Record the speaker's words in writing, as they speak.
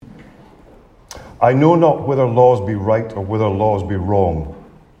I know not whether laws be right or whether laws be wrong.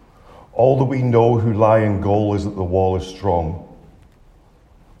 All that we know who lie in gaol is that the wall is strong,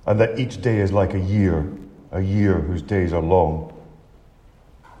 and that each day is like a year whose days are long.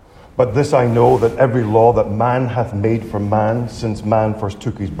 But this I know, that every law that man hath made for man, since man first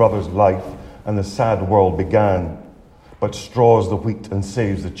took his brother's life, and the sad world began, but straws the wheat and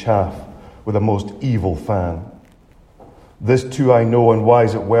saves the chaff with a most evil fan. This too I know, and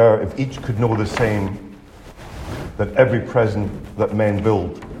wise it were, if each could know the same, that every prison that men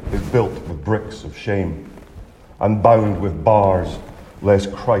build is built with bricks of shame, and bound with bars,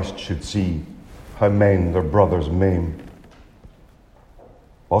 lest Christ should see how men their brothers maim.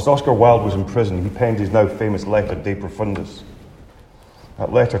 Whilst Oscar Wilde was in prison, he penned his now famous letter De Profundis.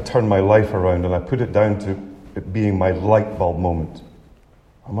 That letter turned my life around, and I put it down to it being my light bulb moment.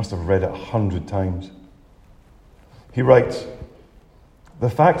 I must have read it 100 times. He writes, "The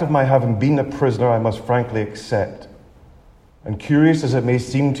fact of my having been a prisoner I must frankly accept. And curious as it may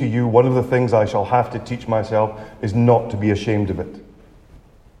seem to you, one of the things I shall have to teach myself is not to be ashamed of it.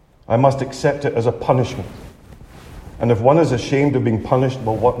 I must accept it as a punishment. And if one is ashamed of being punished,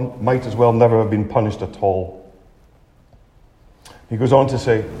 well, one might as well never have been punished at all." He goes on to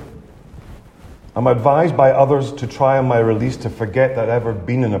say, "I'm advised by others to try on my release to forget that I've ever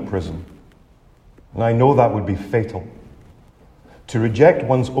been in a prison. And I know that would be fatal. To reject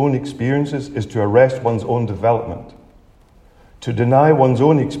one's own experiences is to arrest one's own development. To deny one's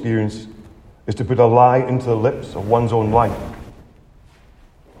own experience is to put a lie into the lips of one's own life."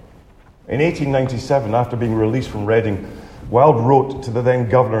 In 1897, after being released from Reading, Wilde wrote to the then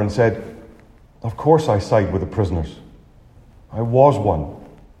governor and said, "Of course I side with the prisoners. I was one,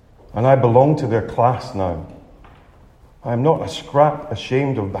 and I belong to their class now. I am not a scrap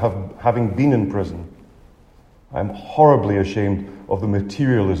ashamed of having been in prison. I am horribly ashamed of the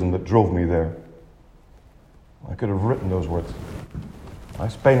materialism that drove me there." I could have written those words. I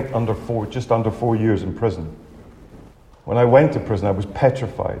spent just under 4 years in prison. When I went to prison, I was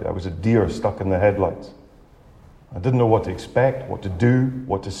petrified. I was a deer stuck in the headlights. I didn't know what to expect, what to do,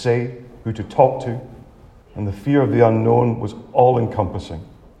 what to say, who to talk to, and the fear of the unknown was all-encompassing.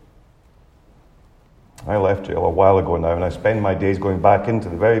 I left jail a while ago now, and I spend my days going back into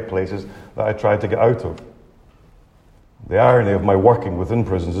the very places that I tried to get out of. The irony of my working within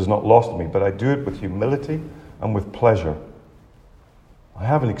prisons is not lost on me, but I do it with humility and with pleasure. I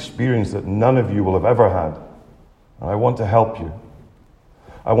have an experience that none of you will have ever had, and I want to help you.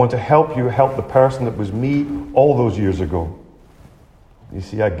 I want to help you help the person that was me all those years ago. You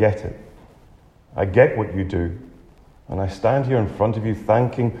see, I get it. I get what you do, and I stand here in front of you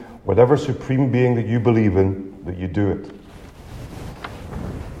thanking whatever supreme being that you believe in, that you do it.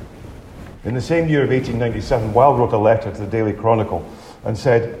 In the same year of 1897, Wilde wrote a letter to the Daily Chronicle and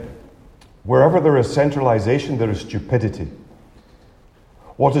said, "Wherever there is centralization, there is stupidity.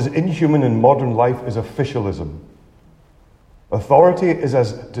 What is inhuman in modern life is officialism. Authority is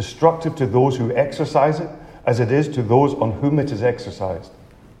as destructive to those who exercise it as it is to those on whom it is exercised.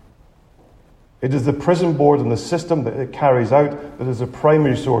 It is the prison board and the system that it carries out that is the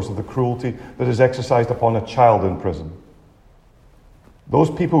primary source of the cruelty that is exercised upon a child in prison. Those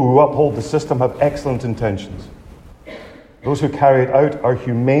people who uphold the system have excellent intentions. Those who carry it out are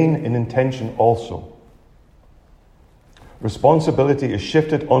humane in intention also. Responsibility is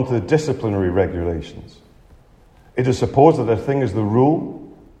shifted onto the disciplinary regulations. It is supposed that a thing is the rule,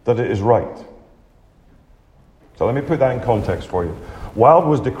 that it is right." So let me put that in context for you. Wilde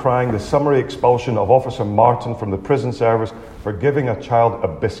was decrying the summary expulsion of Officer Martin from the prison service for giving a child a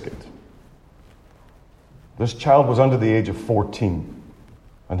biscuit. This child was under the age of 14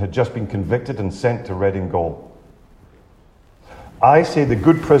 and had just been convicted and sent to Reading Gaol. I say the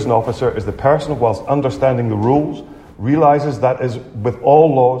good prison officer is the person, whilst understanding the rules, realizes that, as with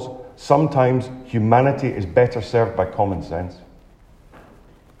all laws, sometimes humanity is better served by common sense.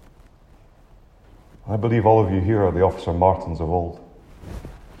 I believe all of you here are the Officer Martins of old.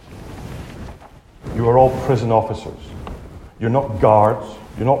 You are all prison officers. You're not guards.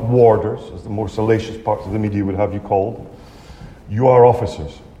 You're not warders, as the more salacious parts of the media would have you called. You are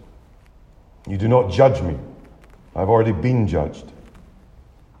officers. You do not judge me. I've already been judged.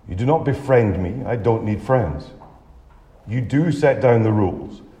 You do not befriend me. I don't need friends. You do set down the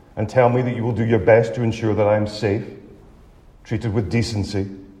rules and tell me that you will do your best to ensure that I am safe, treated with decency,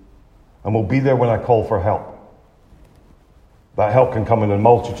 and will be there when I call for help. That help can come in a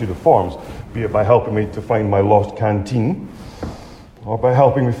multitude of forms, be it by helping me to find my lost canteen, or by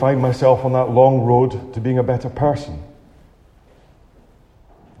helping me find myself on that long road to being a better person.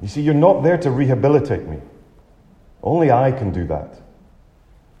 You see, you're not there to rehabilitate me. Only I can do that.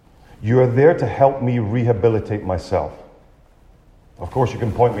 You are there to help me rehabilitate myself. Of course, you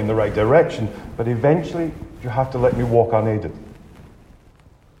can point me in the right direction, but eventually you have to let me walk unaided.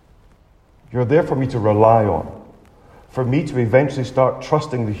 You're there for me to rely on, for me to eventually start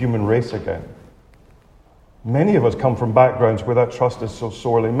trusting the human race again. Many of us come from backgrounds where that trust is so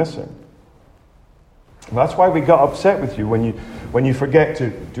sorely missing. And that's why we got upset with you when you forget to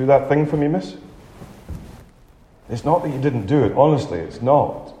do that thing for me, miss. It's not that you didn't do it. Honestly, it's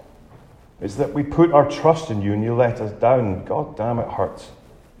not. It's that we put our trust in you and you let us down. God damn, it hurts.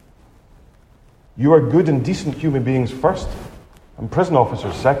 You are good and decent human beings first, and prison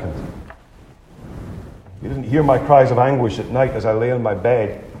officers second. You didn't hear my cries of anguish at night as I lay in my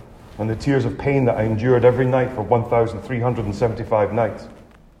bed, and the tears of pain that I endured every night for 1,375 nights.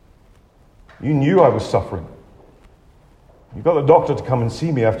 You knew I was suffering. You got the doctor to come and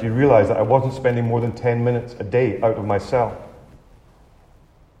see me after you realized that I wasn't spending more than 10 minutes a day out of my cell.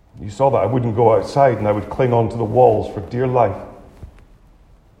 You saw that I wouldn't go outside and I would cling onto the walls for dear life.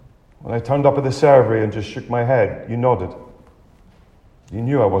 When I turned up at the servery and just shook my head, you nodded. You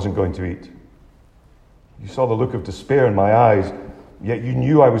knew I wasn't going to eat. You saw the look of despair in my eyes, yet you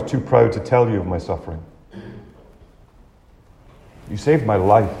knew I was too proud to tell you of my suffering. You saved my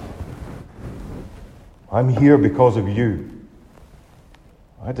life. I'm here because of you.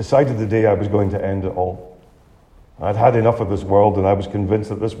 I decided the day I was going to end it all. I'd had enough of this world, and I was convinced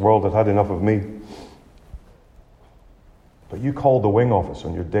that this world had had enough of me. But you called the wing office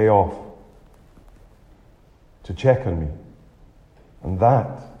on your day off to check on me. And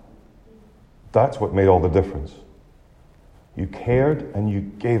that's what made all the difference. You cared and you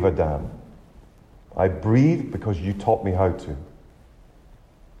gave a damn. I breathed because you taught me how to.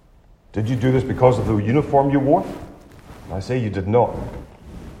 Did you do this because of the uniform you wore? I say you did not.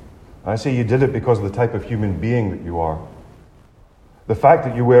 I say you did it because of the type of human being that you are. The fact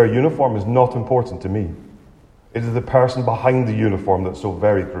that you wear a uniform is not important to me. It is the person behind the uniform that's so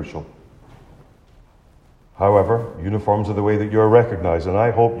very crucial. However, uniforms are the way that you are recognized, and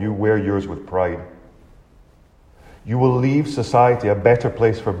I hope you wear yours with pride. You will leave society a better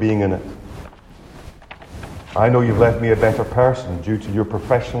place for being in it. I know you've left me a better person due to your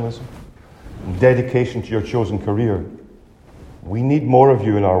professionalism and dedication to your chosen career. We need more of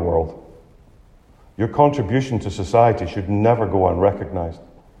you in our world. Your contribution to society should never go unrecognized.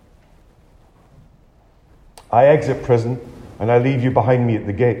 I exit prison and I leave you behind me at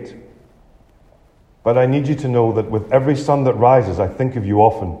the gate. But I need you to know that with every sun that rises, I think of you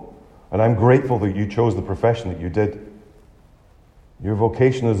often, and I'm grateful that you chose the profession that you did. Your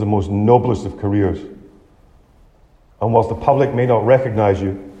vocation is the most noblest of careers. And whilst the public may not recognize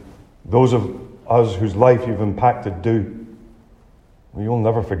you, those of us whose life you've impacted do. Well, you'll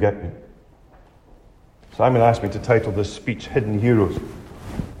never forget you. Simon asked me to title this speech Hidden Heroes.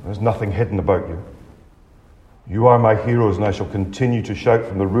 There's nothing hidden about you. You are my heroes, and I shall continue to shout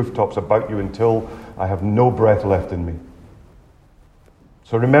from the rooftops about you until I have no breath left in me.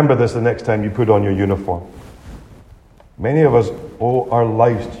 So remember this the next time you put on your uniform. Many of us owe our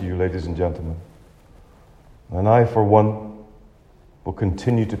lives to you, ladies and gentlemen. And I, for one, will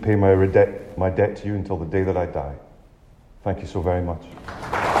continue to pay my debt to you until the day that I die. Thank you so very much.